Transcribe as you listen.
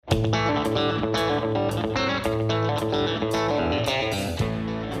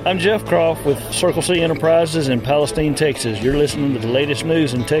I'm Jeff Croft with Circle C Enterprises in Palestine, Texas. You're listening to the latest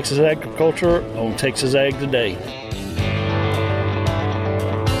news in Texas agriculture on Texas Ag Today.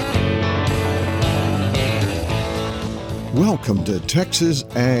 Welcome to Texas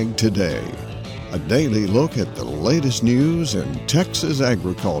Ag Today, a daily look at the latest news in Texas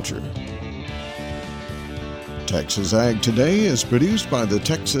agriculture. Texas Ag Today is produced by the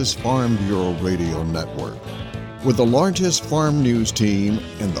Texas Farm Bureau Radio Network, with the largest farm news team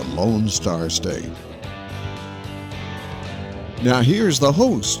in the Lone Star State. Now here's the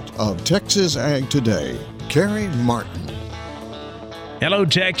host of Texas Ag Today, Kerry Martin. Hello,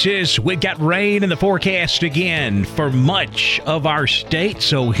 Texas. We got rain in the forecast again for much of our state,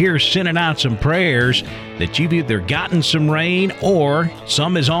 so here's sending out some prayers that you've either gotten some rain or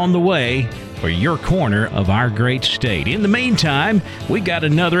some is on the way for your corner of our great state. In the meantime, we got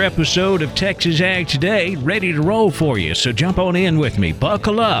another episode of Texas Ag Today ready to roll for you, so jump on in with me.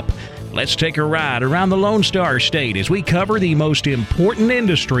 Buckle up. Let's take a ride around the Lone Star State as we cover the most important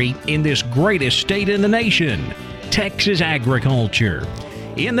industry in this greatest state in the nation, Texas agriculture.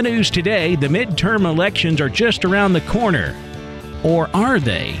 In the news today, the midterm elections are just around the corner. Or are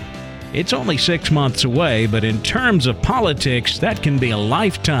they? It's only 6 months away, but in terms of politics, that can be a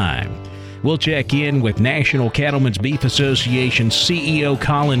lifetime. We'll check in with National Cattlemen's Beef Association CEO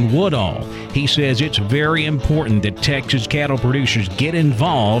Colin Woodall. He says it's very important that Texas cattle producers get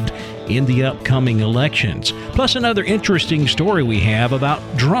involved in the upcoming elections. Plus another interesting story we have about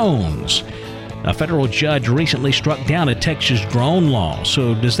drones. A federal judge recently struck down a Texas drone law.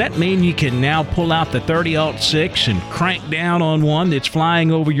 So does that mean you can now pull out the 30-06 and crank down on one that's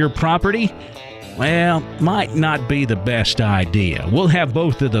flying over your property? Well, might not be the best idea. We'll have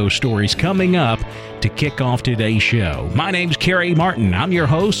both of those stories coming up to kick off today's show. My name's Kerry Martin. I'm your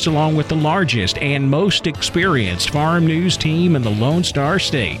host, along with the largest and most experienced farm news team in the Lone Star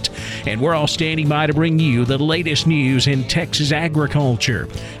State. And we're all standing by to bring you the latest news in Texas agriculture,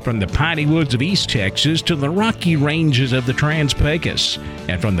 from the piney woods of East Texas to the rocky ranges of the Trans-Pecos,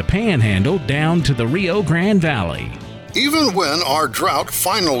 and from the Panhandle down to the Rio Grande Valley. Even when our drought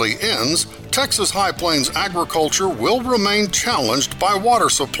finally ends, Texas High Plains agriculture will remain challenged by water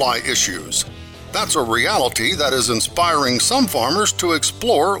supply issues. That's a reality that is inspiring some farmers to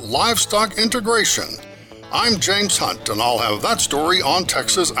explore livestock integration. I'm James Hunt, and I'll have that story on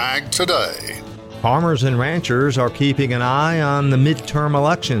Texas Ag Today. Farmers and ranchers are keeping an eye on the midterm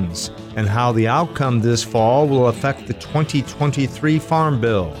elections and how the outcome this fall will affect the 2023 Farm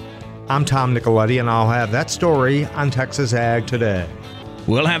Bill. I'm Tom Nicoletti, and I'll have that story on Texas Ag Today.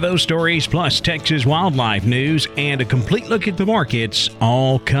 We'll have those stories plus Texas wildlife news and a complete look at the markets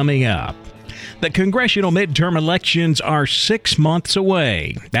all coming up. The congressional midterm elections are 6 months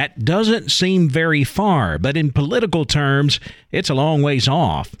away. That doesn't seem very far, but in political terms, it's a long ways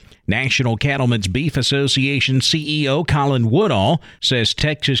off. National Cattlemen's Beef Association CEO Colin Woodall says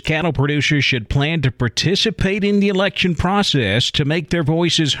Texas cattle producers should plan to participate in the election process to make their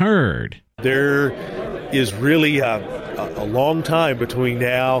voices heard. There is really a long time between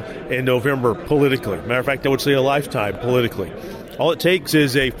now and November politically. Matter of fact, I would say a lifetime politically. All it takes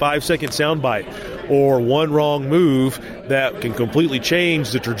is a 5-second soundbite or one wrong move that can completely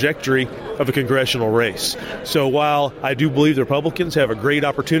change the trajectory of a congressional race. So while I do believe the Republicans have a great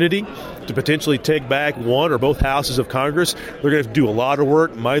opportunity to potentially take back one or both houses of Congress, they're going to have to do a lot of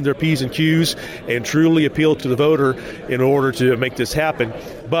work, mind their P's and Q's, and truly appeal to the voter in order to make this happen.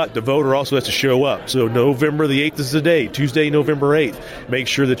 But the voter also has to show up. So November the 8th is the day, Tuesday, November 8th. Make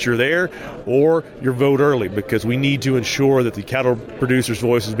sure that you're there or you vote early, because we need to ensure that the cattle producers'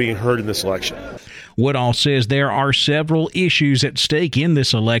 voice is being heard in this election. Woodall says there are several issues at stake in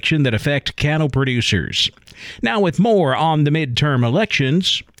this election that affect cattle producers. Now, with more on the midterm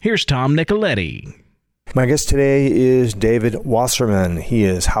elections, here's Tom Nicoletti. My guest today is David Wasserman. He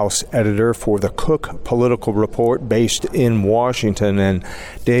is House editor for the Cook Political Report based in Washington. And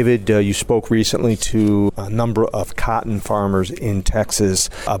David, you spoke recently to a number of cotton farmers in Texas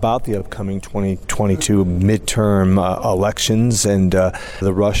about the upcoming 2022 midterm elections and the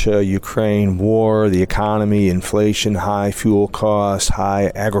Russia-Ukraine war, the economy, inflation, high fuel costs,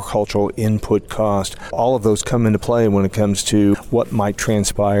 high agricultural input cost. All of those come into play when it comes to what might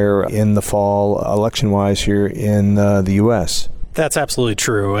transpire in the fall election-wise here in the U.S. That's absolutely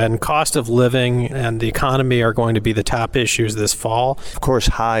true. And cost of living and the economy are going to be the top issues this fall. Of course,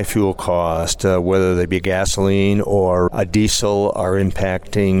 high fuel cost, whether they be gasoline or a diesel, are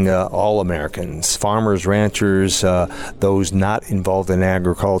impacting all Americans, farmers, ranchers, those not involved in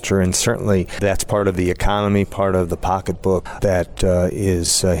agriculture. And certainly that's part of the economy, part of the pocketbook that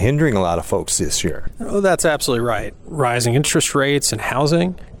is hindering a lot of folks this year. Oh, that's absolutely right. Rising interest rates and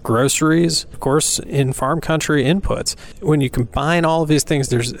housing groceries, of course, in farm country inputs. When you combine all of these things,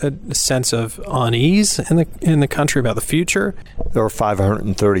 there's a sense of unease in the country about the future. There are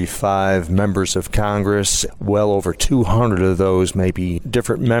 535 members of Congress. Well over 200 of those may be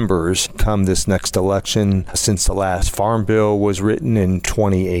different members come this next election. Since the last Farm Bill was written in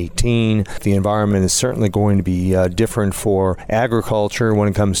 2018, the environment is certainly going to be different for agriculture when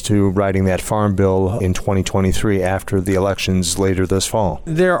it comes to writing that Farm Bill in 2023 after the elections later this fall.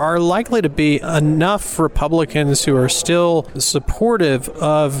 There are likely to be enough Republicans who are still supportive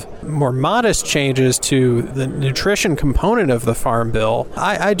of more modest changes to the nutrition component of the Farm Bill.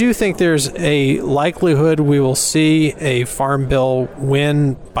 I do think there's a likelihood we will see a Farm Bill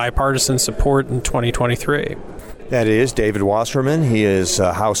win bipartisan support in 2023. That is David Wasserman. He is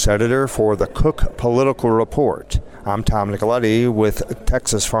House Editor for the Cook Political Report. I'm Tom Nicoletti with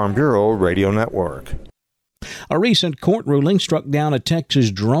Texas Farm Bureau Radio Network. A recent court ruling struck down a Texas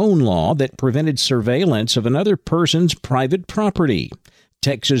drone law that prevented surveillance of another person's private property.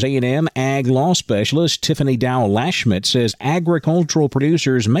 Texas A&M ag law specialist Tiffany Dowell-Lashmet says agricultural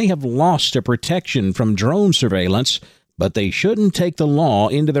producers may have lost a protection from drone surveillance, but they shouldn't take the law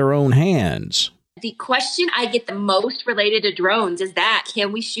into their own hands. The question I get the most related to drones is that,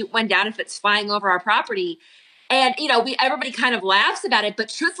 can we shoot one down if it's flying over our property? And, everybody kind of laughs about it, but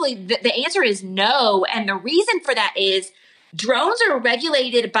truthfully, the answer is no. And the reason for that is drones are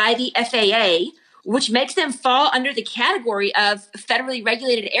regulated by the FAA, which makes them fall under the category of federally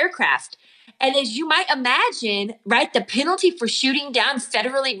regulated aircraft. And as you might imagine, right, the penalty for shooting down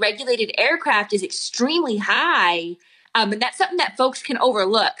federally regulated aircraft is extremely high. And that's something that folks can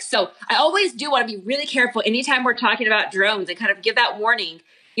overlook. So I always do want to be really careful anytime we're talking about drones and kind of give that warning.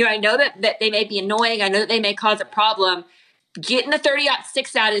 I know that they may be annoying. I know that they may cause a problem. Getting the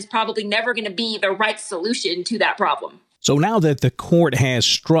 30-06 out is probably never going to be the right solution to that problem. So now that the court has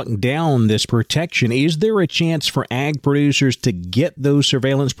struck down this protection, is there a chance for ag producers to get those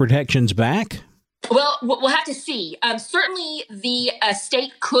surveillance protections back? Well, we'll have to see. Certainly, the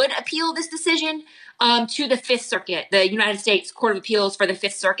state could appeal this decision to the Fifth Circuit, the United States Court of Appeals for the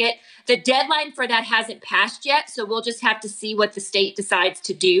Fifth Circuit. The deadline for that hasn't passed yet, so we'll just have to see what the state decides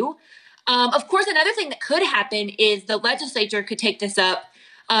to do. Of course, another thing that could happen is the legislature could take this up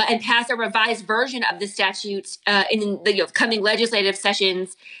and pass a revised version of the statute in the coming legislative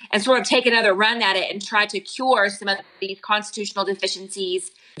sessions and sort of take another run at it and try to cure some of these constitutional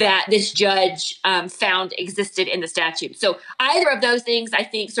deficiencies that this judge found existed in the statute. So either of those things, I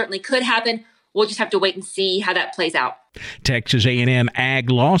think, certainly could happen. We'll just have to wait and see how that plays out. Texas A&M ag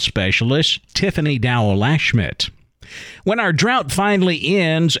law specialist Tiffany Dowell-Lashmet. When our drought finally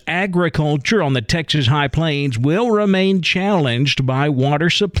ends, agriculture on the Texas High Plains will remain challenged by water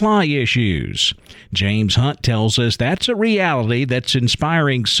supply issues. James Hunt tells us that's a reality that's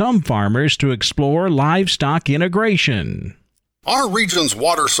inspiring some farmers to explore livestock integration. Our region's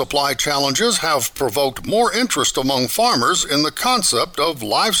water supply challenges have provoked more interest among farmers in the concept of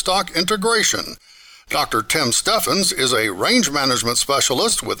livestock integration. Dr. Tim Steffens is a range management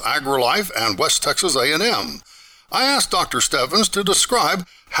specialist with AgriLife and West Texas A&M. I asked Dr. Steffens to describe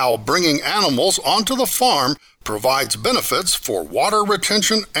how bringing animals onto the farm provides benefits for water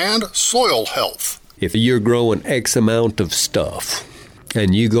retention and soil health. If you're growing X amount of stuff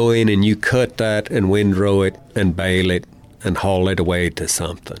and you go in and you cut that and windrow it and bale it and haul it away to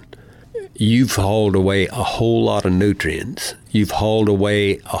something, you've hauled away a whole lot of nutrients. You've hauled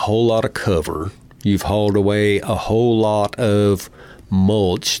away a whole lot of cover. You've hauled away a whole lot of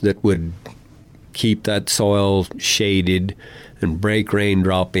mulch that would keep that soil shaded and break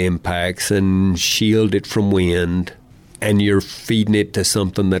raindrop impacts and shield it from wind. And you're feeding it to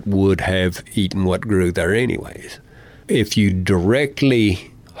something that would have eaten what grew there anyways. If you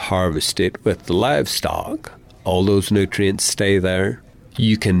directly harvest it with the livestock, all those nutrients stay there.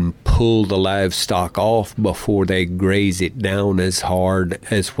 You can pull the livestock off before they graze it down as hard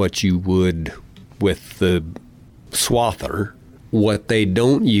as what you would with the swather. What they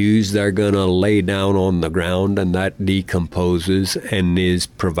don't use, they're going to lay down on the ground, and that decomposes and is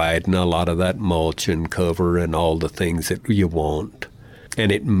providing a lot of that mulch and cover and all the things that you want.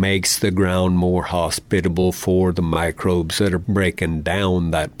 And it makes the ground more hospitable for the microbes that are breaking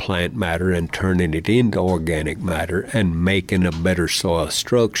down that plant matter and turning it into organic matter and making a better soil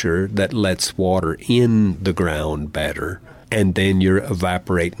structure that lets water in the ground better. And then you're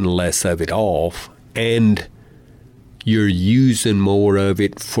evaporating less of it off, and you're using more of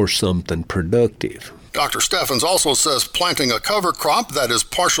it for something productive. Dr. Steffens also says planting a cover crop that is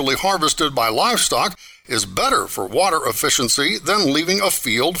partially harvested by livestock is better for water efficiency than leaving a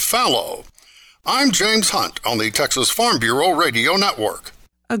field fallow. I'm James Hunt on the Texas Farm Bureau Radio Network.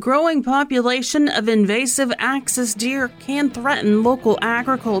 A growing population of invasive axis deer can threaten local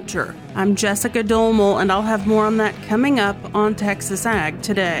agriculture. I'm Jessica Domel, and I'll have more on that coming up on Texas Ag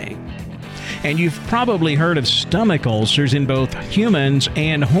Today. And you've probably heard of stomach ulcers in both humans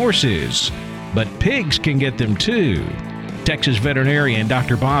and horses, but pigs can get them too. Texas veterinarian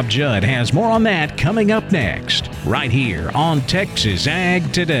Dr. Bob Judd has more on that coming up next, right here on Texas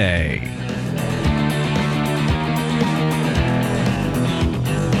Ag Today.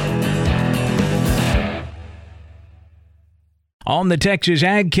 On the Texas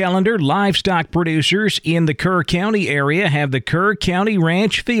Ag Calendar, livestock producers in the Kerr County area have the Kerr County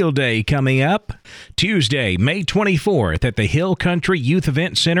Ranch Field Day coming up Tuesday, May 24th at the Hill Country Youth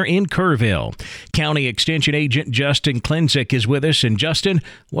Event Center in Kerrville. County Extension Agent Justin Klinzik is with us. And Justin,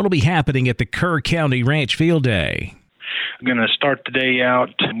 what will be happening at the Kerr County Ranch Field Day? I'm going to start the day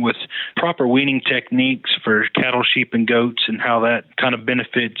out with proper weaning techniques for cattle, sheep, and goats and how that kind of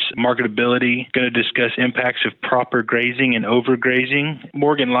benefits marketability. Going to discuss impacts of proper grazing and overgrazing.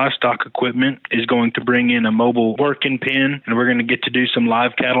 Morgan Livestock Equipment is going to bring in a mobile working pen, and we're going to get to do some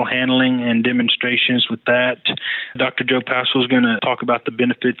live cattle handling and demonstrations with that. Dr. Joe Passel is going to talk about the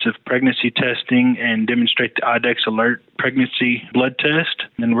benefits of pregnancy testing and demonstrate the IDEXX Alert pregnancy blood test.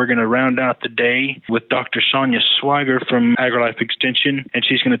 And we're going to round out the day with Dr. Sonia Swiger from AgriLife Extension, and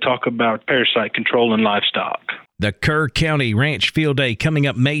she's going to talk about parasite control in livestock. The Kerr County Ranch Field Day coming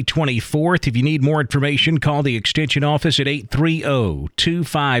up May 24th. If you need more information, call the Extension office at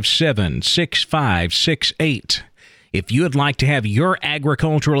 830-257-6568. If you would like to have your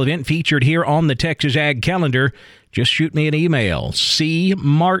agricultural event featured here on the Texas Ag Calendar, just shoot me an email,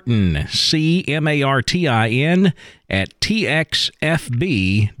 cmartin, C-M-A-R-T-I-N, at txfb.org.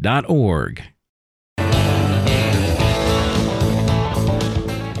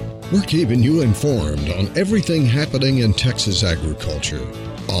 We're keeping you informed on everything happening in Texas agriculture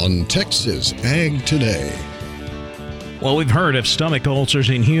on Texas Ag Today. Well, we've heard of stomach ulcers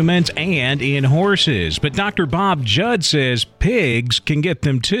in humans and in horses, but Dr. Bob Judd says pigs can get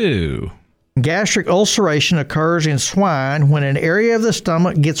them too. Gastric ulceration occurs in swine when an area of the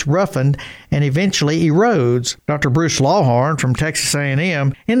stomach gets roughened and eventually erodes. Dr. Bruce Lawhorn from Texas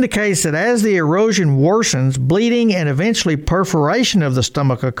A&M indicates that as the erosion worsens, bleeding and eventually perforation of the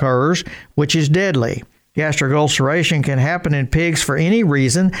stomach occurs, which is deadly. Gastric ulceration can happen in pigs for any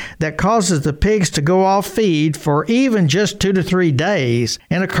reason that causes the pigs to go off feed for even just 2 to 3 days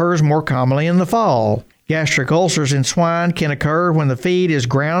and occurs more commonly in the fall. Gastric ulcers in swine can occur when the feed is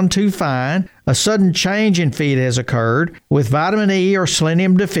ground too fine, a sudden change in feed has occurred, with vitamin E or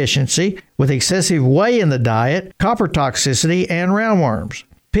selenium deficiency, with excessive whey in the diet, copper toxicity, and roundworms.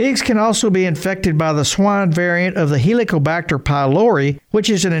 Pigs can also be infected by the swine variant of the Helicobacter pylori, which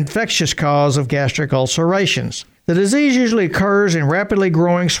is an infectious cause of gastric ulcerations. The disease usually occurs in rapidly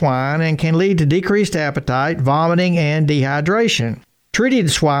growing swine and can lead to decreased appetite, vomiting, and dehydration. Treated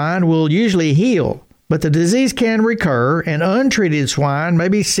swine will usually heal, but the disease can recur, and untreated swine may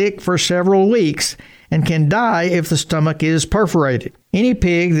be sick for several weeks and can die if the stomach is perforated. Any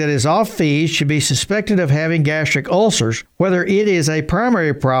pig that is off feed should be suspected of having gastric ulcers, whether it is a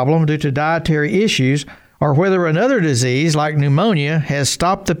primary problem due to dietary issues or whether another disease like pneumonia has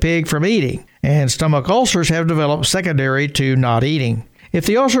stopped the pig from eating, and stomach ulcers have developed secondary to not eating. If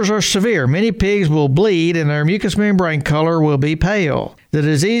the ulcers are severe, many pigs will bleed and their mucous membrane color will be pale. The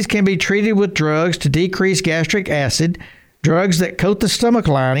disease can be treated with drugs to decrease gastric acid, drugs that coat the stomach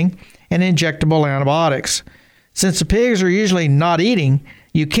lining, and injectable antibiotics. Since the pigs are usually not eating,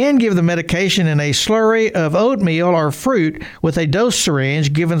 you can give the medication in a slurry of oatmeal or fruit with a dose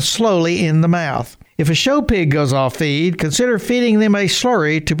syringe given slowly in the mouth. If a show pig goes off feed, consider feeding them a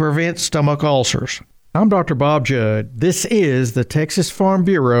slurry to prevent stomach ulcers. I'm Dr. Bob Judd. This is the Texas Farm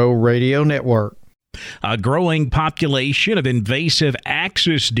Bureau Radio Network. A growing population of invasive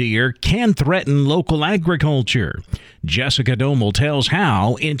axis deer can threaten local agriculture. Jessica Domel tells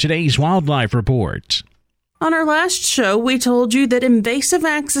how in today's Wildlife Report. On our last show, we told you that invasive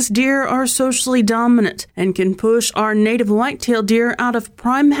axis deer are socially dominant and can push our native whitetail deer out of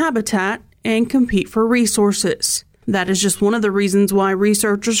prime habitat and compete for resources. That is just one of the reasons why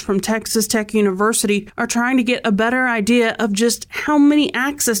researchers from Texas Tech University are trying to get a better idea of just how many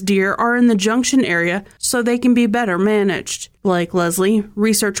axis deer are in the Junction area so they can be better managed. Blake Leslie,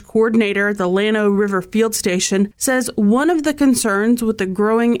 research coordinator at the Llano River Field Station, says one of the concerns with the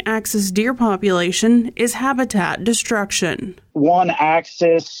growing axis deer population is habitat destruction. One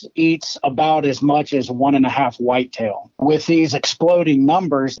axis eats about as much as 1.5 whitetail. With these exploding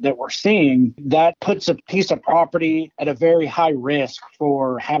numbers that we're seeing, that puts a piece of property at a very high risk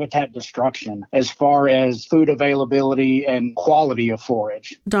for habitat destruction as far as food availability and quality of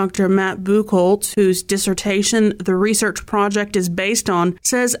forage. Dr. Matt Buchholz, whose dissertation the research project is based on,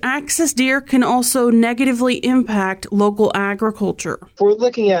 says axis deer can also negatively impact local agriculture. If we're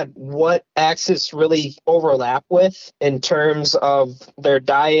looking at what axis really overlap with in terms of their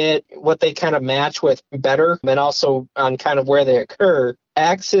diet, what they kind of match with better, and also on kind of where they occur,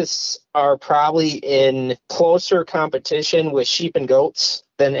 axis are probably in closer competition with sheep and goats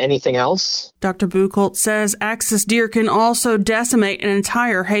than anything else. Dr. Buchholz says axis deer can also decimate an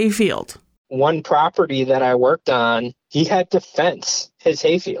entire hayfield. One property that I worked on, he had to fence his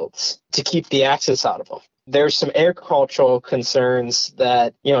hayfields to keep the axis out of them. There's some agricultural concerns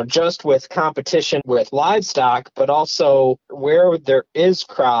that, just with competition with livestock, but also where there is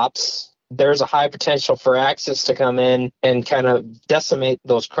crops, there's a high potential for axis to come in and kind of decimate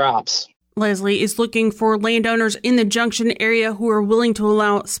those crops. Leslie is looking for landowners in the Junction area who are willing to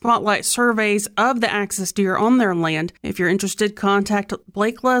allow spotlight surveys of the axis deer on their land. If you're interested, contact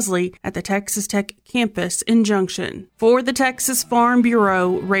Blake Leslie at the Texas Tech campus in Junction. For the Texas Farm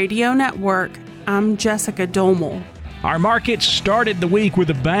Bureau Radio Network, I'm Jessica Domel. Our market started the week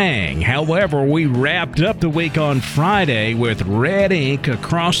with a bang. However, we wrapped up the week on Friday with red ink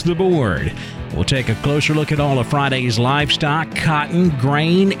across the board. We'll take a closer look at all of Friday's livestock, cotton,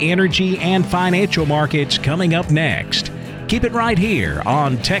 grain, energy, and financial markets coming up next. Keep it right here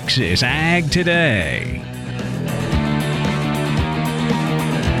on Texas Ag Today.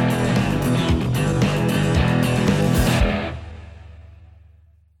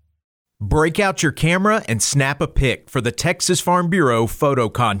 Break out your camera and snap a pic for the Texas Farm Bureau photo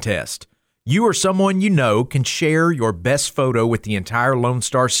contest. You or someone you know can share your best photo with the entire Lone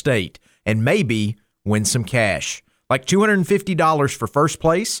Star State and maybe win some cash, like $250 for first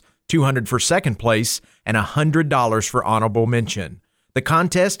place, $200 for second place, and $100 for honorable mention. The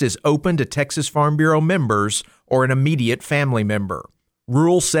contest is open to Texas Farm Bureau members or an immediate family member.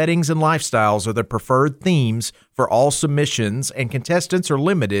 Rural settings and lifestyles are the preferred themes for all submissions, and contestants are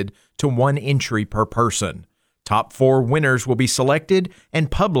limited to 1 entry per person. Top 4 winners will be selected and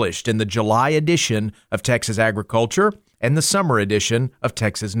published in the July edition of Texas Agriculture and the summer edition of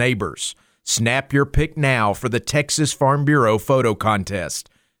Texas Neighbors. Snap your pic now for the Texas Farm Bureau photo contest.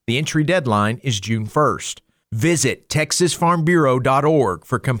 The entry deadline is June 1st. Visit TexasFarmBureau.org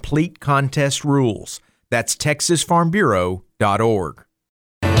for complete contest rules. That's TexasFarmBureau.org.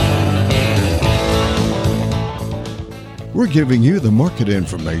 We're giving you the market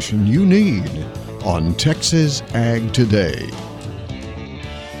information you need on Texas Ag Today.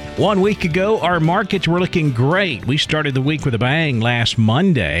 1 week ago, our markets were looking great. We started the week with a bang last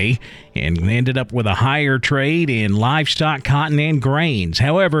Monday and ended up with a higher trade in livestock, cotton, and grains.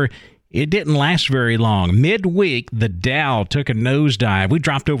 However, it didn't last very long. Midweek, the Dow took a nosedive. We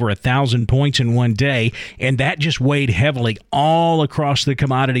dropped over 1,000 points in one day, and that just weighed heavily all across the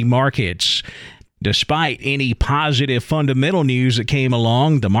commodity markets. Despite any positive fundamental news that came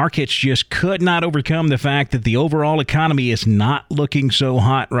along, the markets just could not overcome the fact that the overall economy is not looking so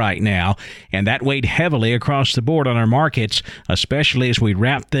hot right now, and that weighed heavily across the board on our markets, especially as we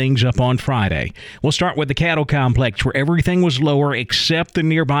wrap things up on Friday. We'll start with the cattle complex, where everything was lower except the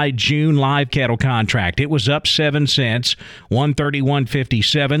nearby June live cattle contract. It was up 7 cents,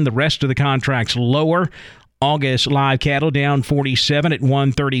 131.57. The rest of the contracts lower. August live cattle down 47 at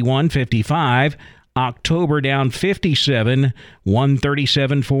 131.55. October down 57,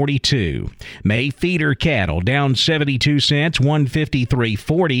 137.42. May feeder cattle down 72 cents,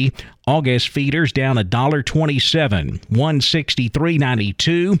 153.40. August feeders down $1.27,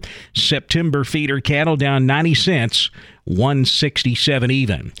 163.92. September feeder cattle down 90 cents, 167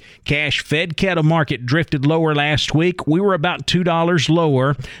 even. Cash fed cattle market drifted lower last week. We were about $2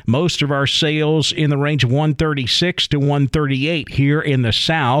 lower. Most of our sales in the range of 136 to 138 here in the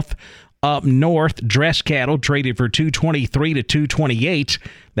South. Up north, dress cattle traded for $223 to $228.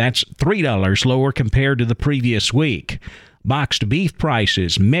 That's $3 lower compared to the previous week. Boxed beef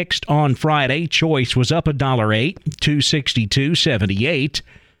prices mixed on Friday. Choice was up $1.08, $262.78.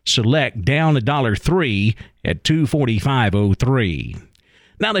 Select down $1.03 at $245.03.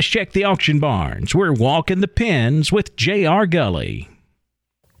 Now let's check the auction barns. We're walking the pens with J.R. Gully.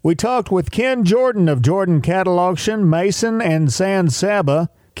 We talked with Ken Jordan of Jordan Cattle Auction, Mason, and San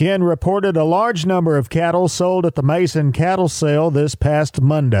Saba. Ken reported a large number of cattle sold at the Mason cattle sale this past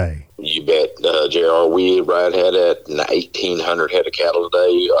Monday. You bet, JR. We had at 1,800 head of cattle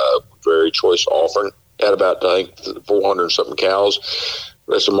today. Very choice offering. Had about, I think, 400 something cows.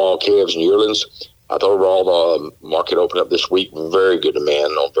 Rest of them all calves and yearlings. I thought overall the market opened up this week. Very good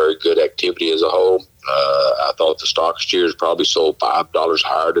demand on very good activity as a whole. I thought the stock steers probably sold $5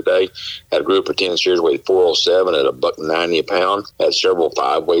 higher today. Had a group of 10 steers weighed 407 at $1.90 a pound. Had several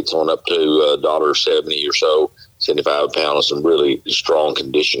 5 weights on up to $1.70 or so. 75 a pound of some really strong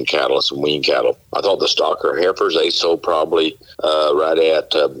conditioned cattle and some wean cattle. I thought the stocker heifers, they sold probably right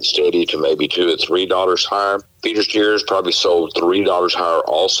at steady to maybe $2 or $3 higher. Feeder steers probably sold $3 higher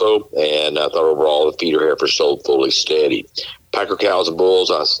also. And I thought overall the feeder heifers sold fully steady. Packer cows and bulls,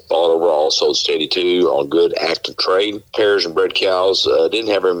 I thought overall sold steady too on good active trade. Pairs and bred cows didn't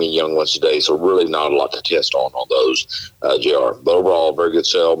have very many young ones today, so really not a lot to test on those, JR. But overall, very good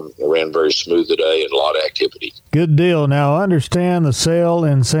sale. It ran very smooth today and a lot of activity. Good deal. Now, I understand the sale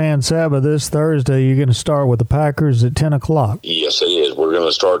in San Saba this Thursday. You're going to start with the Packers at 10 o'clock. Yes, it is. We're going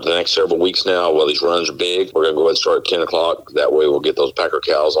to start the next several weeks now. While these runs are big, we're going to go ahead and start at 10 o'clock. That way we'll get those Packer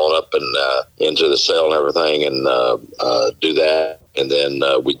cows on up and into the sale and everything and do that. And then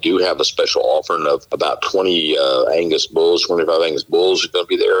we do have a special offering of about 20 Angus bulls, 25 Angus bulls are going to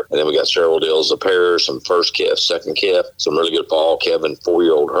be there. And then we got several deals of pairs, some first calf, second calf, some really good fall Kevin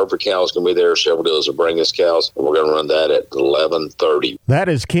 4-year-old Hereford cows going to be there, several deals of Brangus cows. And we're going to run that at 11:30. That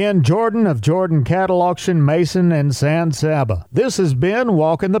is Ken Jordan of Jordan Cattle Auction, Mason, and San Saba. This has been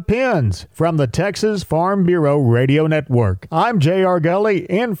Walking the Pens from the Texas Farm Bureau Radio Network. I'm J.R. Gully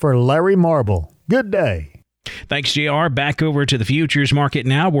in for Larry Marble. Good day. Thanks, JR. Back over to the futures market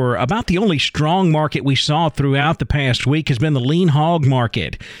now, where about the only strong market we saw throughout the past week has been the lean hog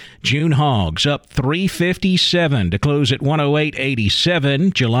market. June hogs up 357 to close at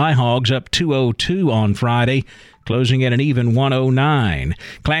 108.87. July hogs up 202 on Friday, closing at an even 109.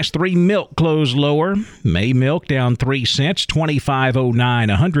 Class 3 milk closed lower. May milk down 3 cents,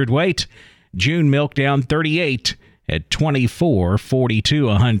 25.09 a hundredweight. June milk down 38 at 24.42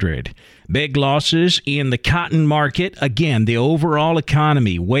 a hundred. Big losses in the cotton market. Again, the overall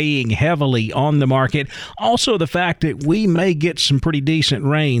economy weighing heavily on the market. Also, the fact that we may get some pretty decent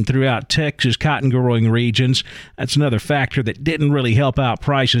rain throughout Texas cotton growing regions. That's another factor that didn't really help out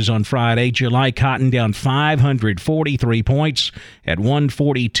prices on Friday. July cotton down 543 points at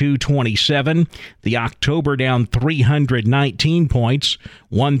 142.27. The October down 319 points,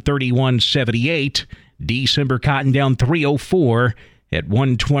 131.78. December cotton down 304 at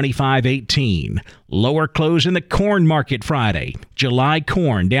 125.18. Lower close in the corn market Friday. July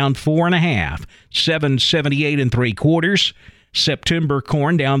corn down 4.5, 778 3/4. September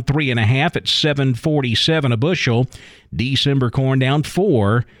corn down 3.5 at 747 a bushel. December corn down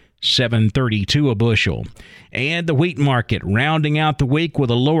 4, 732 a bushel. And the wheat market rounding out the week with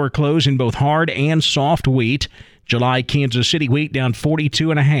a lower close in both hard and soft wheat. July Kansas City wheat down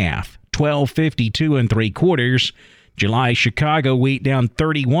 42.5, 1252 3/4. July Chicago wheat down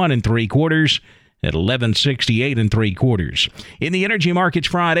 31 3/4 at 1168 3/4. In the energy markets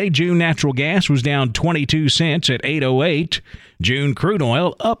Friday, June natural gas was down 22 cents at 808. June crude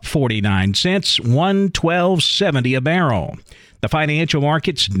oil up 49 cents, 112.70 a barrel. The financial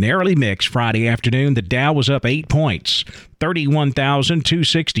markets narrowly mixed Friday afternoon. The Dow was up 8 points,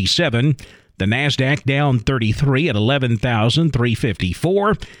 31,267. The Nasdaq down 33 at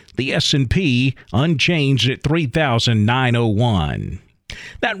 11,354. The S&P unchanged at 3,901.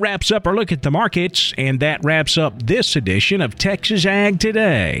 That wraps up our look at the markets, and that wraps up this edition of Texas Ag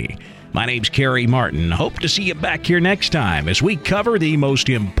Today. My name's Kerry Martin. Hope to see you back here next time as we cover the most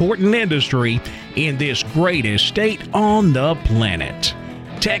important industry in this greatest state on the planet,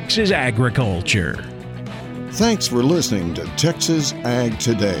 Texas agriculture. Thanks for listening to Texas Ag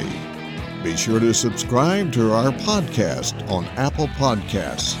Today. Be sure to subscribe to our podcast on Apple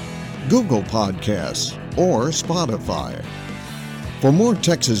Podcasts, Google Podcasts, or Spotify. For more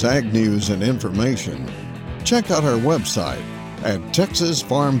Texas Ag news and information, check out our website at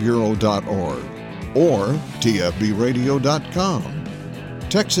texasfarmbureau.org or tfbradio.com.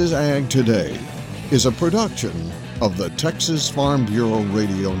 Texas Ag Today is a production of the Texas Farm Bureau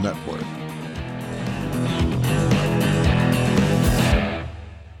Radio Network.